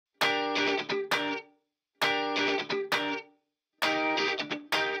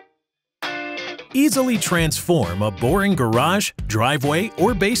Easily transform a boring garage, driveway,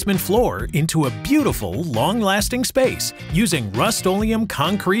 or basement floor into a beautiful, long-lasting space using Rust-Oleum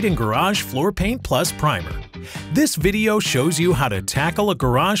Concrete and Garage Floor Paint Plus Primer. This video shows you how to tackle a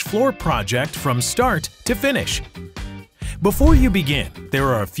garage floor project from start to finish. Before you begin, there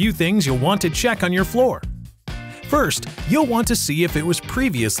are a few things you'll want to check on your floor. First, you'll want to see if it was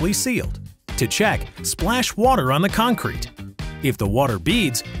previously sealed. To check, splash water on the concrete. If the water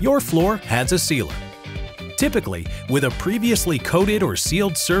beads, your floor has a sealer. Typically, with a previously coated or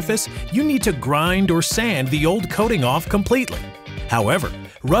sealed surface, you need to grind or sand the old coating off completely. However,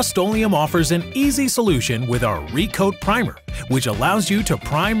 Rust-Oleum offers an easy solution with our Recoat Primer, which allows you to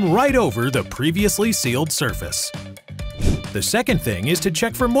prime right over the previously sealed surface. The second thing is to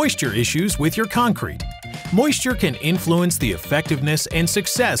check for moisture issues with your concrete. Moisture can influence the effectiveness and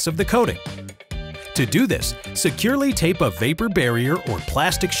success of the coating. To do this, securely tape a vapor barrier or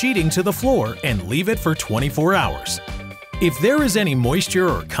plastic sheeting to the floor and leave it for 24 hours. If there is any moisture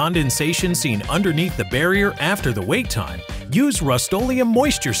or condensation seen underneath the barrier after the wait time, use Rust-Oleum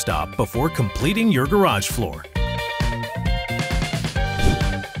Moisture Stop before completing your garage floor.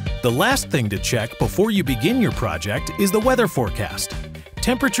 The last thing to check before you begin your project is the weather forecast.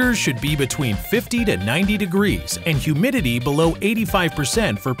 Temperatures should be between 50 to 90 degrees and humidity below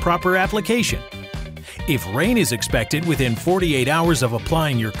 85% for proper application. If rain is expected within 48 hours of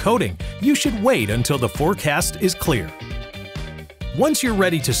applying your coating, you should wait until the forecast is clear. Once you're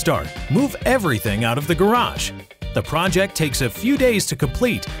ready to start, move everything out of the garage. The project takes a few days to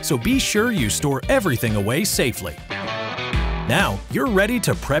complete, so be sure you store everything away safely. Now, you're ready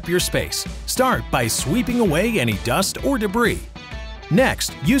to prep your space. Start by sweeping away any dust or debris.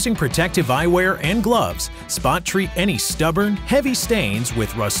 Next, using protective eyewear and gloves, spot treat any stubborn, heavy stains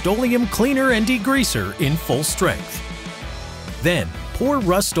with Rust-Oleum Cleaner and Degreaser in full strength. Then, pour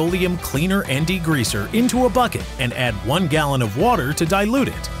Rust-Oleum Cleaner and Degreaser into a bucket and add 1 gallon of water to dilute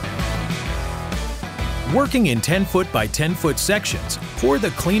it. Working in 10-foot by 10-foot sections, pour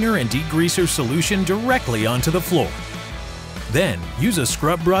the Cleaner and Degreaser solution directly onto the floor. Then, use a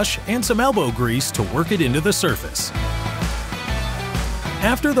scrub brush and some elbow grease to work it into the surface.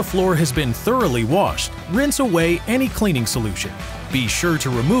 After the floor has been thoroughly washed, rinse away any cleaning solution. Be sure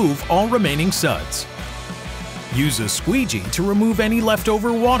to remove all remaining suds. Use a squeegee to remove any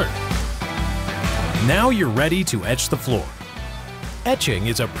leftover water. Now you're ready to etch the floor. Etching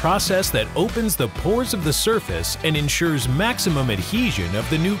is a process that opens the pores of the surface and ensures maximum adhesion of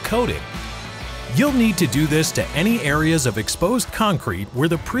the new coating. You'll need to do this to any areas of exposed concrete where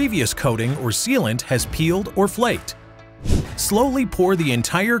the previous coating or sealant has peeled or flaked. Slowly pour the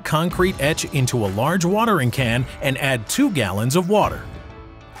entire concrete etch into a large watering can and add 2 gallons of water.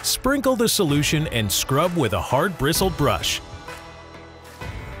 Sprinkle the solution and scrub with a hard bristled brush.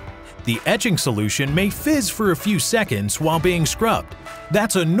 The etching solution may fizz for a few seconds while being scrubbed.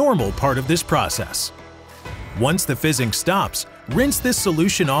 That's a normal part of this process. Once the fizzing stops, rinse this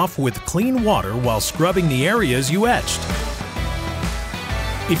solution off with clean water while scrubbing the areas you etched.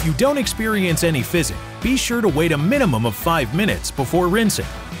 If you don't experience any fizzing, be sure to wait a minimum of 5 minutes before rinsing.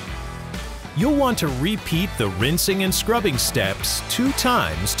 You'll want to repeat the rinsing and scrubbing steps 2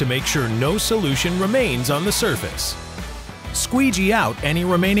 times to make sure no solution remains on the surface. Squeegee out any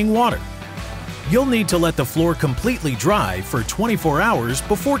remaining water. You'll need to let the floor completely dry for 24 hours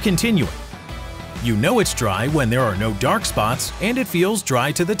before continuing. You know it's dry when there are no dark spots and it feels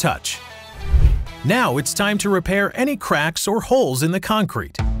dry to the touch. Now it's time to repair any cracks or holes in the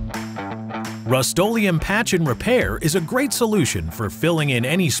concrete. Rust-Oleum Patch and Repair is a great solution for filling in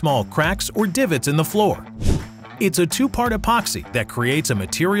any small cracks or divots in the floor. It's a 2-part epoxy that creates a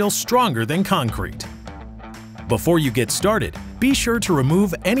material stronger than concrete. Before you get started, be sure to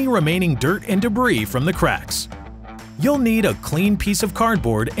remove any remaining dirt and debris from the cracks. You'll need a clean piece of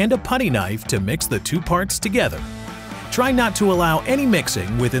cardboard and a putty knife to mix the 2 parts together. Try not to allow any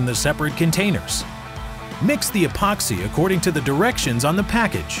mixing within the separate containers. Mix the epoxy according to the directions on the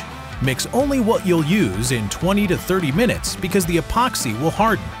package. Mix only what you'll use in 20 to 30 minutes because the epoxy will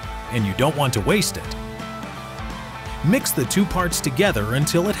harden, and you don't want to waste it. Mix the 2 parts together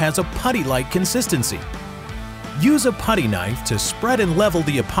until it has a putty-like consistency. Use a putty knife to spread and level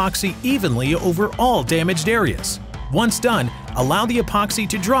the epoxy evenly over all damaged areas. Once done, allow the epoxy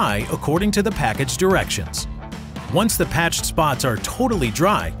to dry according to the package directions. Once the patched spots are totally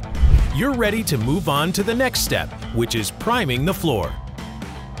dry, you're ready to move on to the next step, which is priming the floor.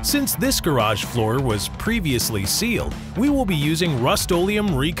 Since this garage floor was previously sealed, we will be using Rust-Oleum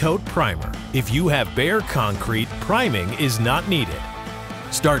Recoat Primer. If you have bare concrete, priming is not needed.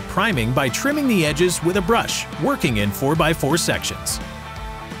 Start priming by trimming the edges with a brush, working in 4x4 sections.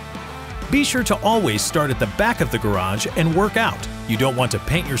 Be sure to always start at the back of the garage and work out. You don't want to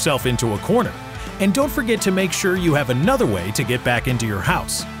paint yourself into a corner. And don't forget to make sure you have another way to get back into your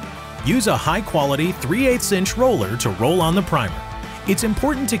house. Use a high-quality 3/8" roller to roll on the primer. It's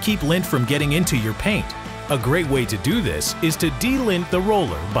important to keep lint from getting into your paint. A great way to do this is to de-lint the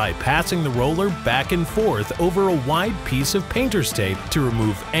roller by passing the roller back and forth over a wide piece of painter's tape to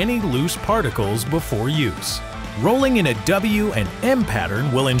remove any loose particles before use. Rolling in a W and M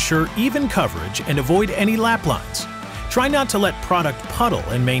pattern will ensure even coverage and avoid any lap lines. Try not to let product puddle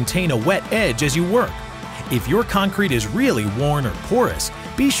and maintain a wet edge as you work. If your concrete is really worn or porous,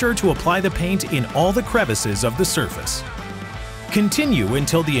 be sure to apply the paint in all the crevices of the surface. Continue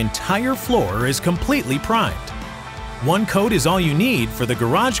until the entire floor is completely primed. One coat is all you need for the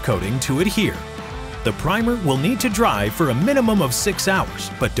garage coating to adhere. The primer will need to dry for a minimum of 6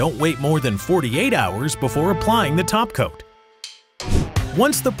 hours, but don't wait more than 48 hours before applying the top coat.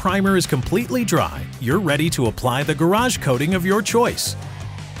 Once the primer is completely dry, you're ready to apply the garage coating of your choice.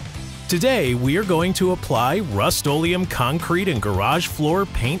 Today, we are going to apply Rust-Oleum concrete and garage floor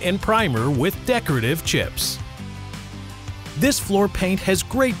paint and primer with decorative chips. This floor paint has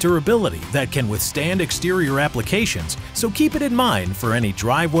great durability that can withstand exterior applications, so keep it in mind for any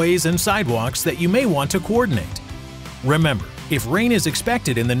driveways and sidewalks that you may want to coordinate. Remember, if rain is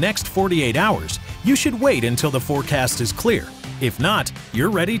expected in the next 48 hours, you should wait until the forecast is clear. If not, you're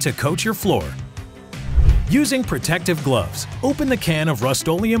ready to coat your floor. Using protective gloves, open the can of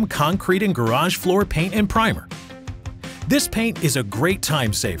Rust-Oleum concrete and garage floor paint and primer. This paint is a great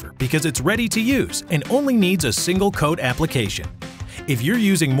time saver because it's ready to use and only needs a single coat application. If you're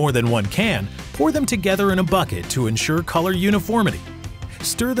using more than one can, pour them together in a bucket to ensure color uniformity.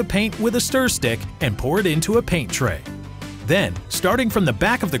 Stir the paint with a stir stick and pour it into a paint tray. Then, starting from the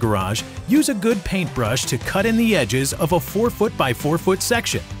back of the garage, use a good paintbrush to cut in the edges of a 4' by 4'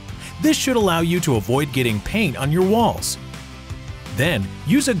 section. This should allow you to avoid getting paint on your walls. Then,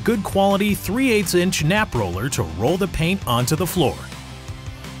 use a good quality 3/8" nap roller to roll the paint onto the floor.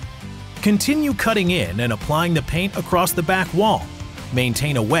 Continue cutting in and applying the paint across the back wall.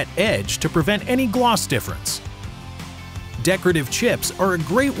 Maintain a wet edge to prevent any gloss difference. Decorative chips are a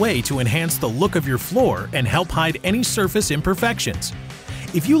great way to enhance the look of your floor and help hide any surface imperfections.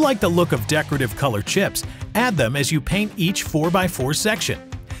 If you like the look of decorative color chips, add them as you paint each 4x4 section.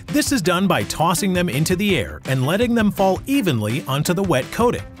 This is done by tossing them into the air and letting them fall evenly onto the wet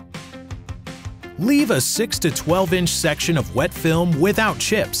coating. Leave a 6 to 12" section of wet film without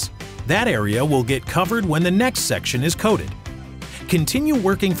chips. That area will get covered when the next section is coated. Continue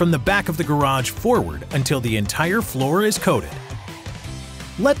working from the back of the garage forward until the entire floor is coated.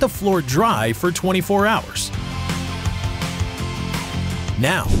 Let the floor dry for 24 hours.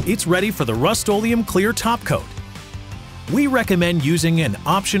 Now, it's ready for the Rust-Oleum Clear Top Coat. We recommend using an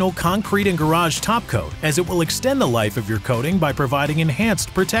optional concrete and garage top coat as it will extend the life of your coating by providing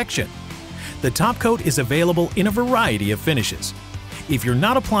enhanced protection. The top coat is available in a variety of finishes. If you're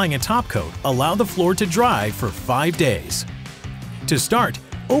not applying a top coat, allow the floor to dry for 5 days. To start,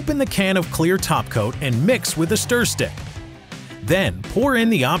 open the can of clear top coat and mix with a stir stick. Then pour in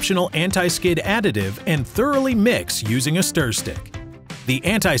the optional anti-skid additive and thoroughly mix using a stir stick. The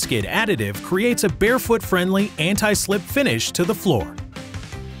anti-skid additive creates a barefoot-friendly anti-slip finish to the floor.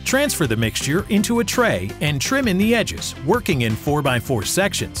 Transfer the mixture into a tray and trim in the edges, working in 4x4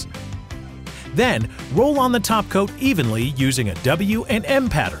 sections. Then, roll on the top coat evenly using a W and M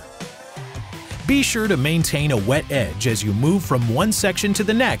pattern. Be sure to maintain a wet edge as you move from one section to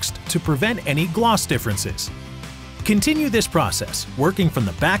the next to prevent any gloss differences. Continue this process, working from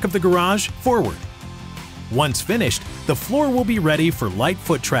the back of the garage forward. Once finished, the floor will be ready for light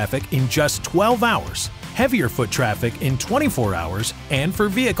foot traffic in just 12 hours, heavier foot traffic in 24 hours, and for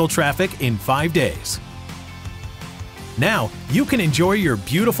vehicle traffic in 5 days. Now, you can enjoy your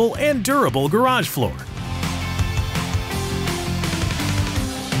beautiful and durable garage floor.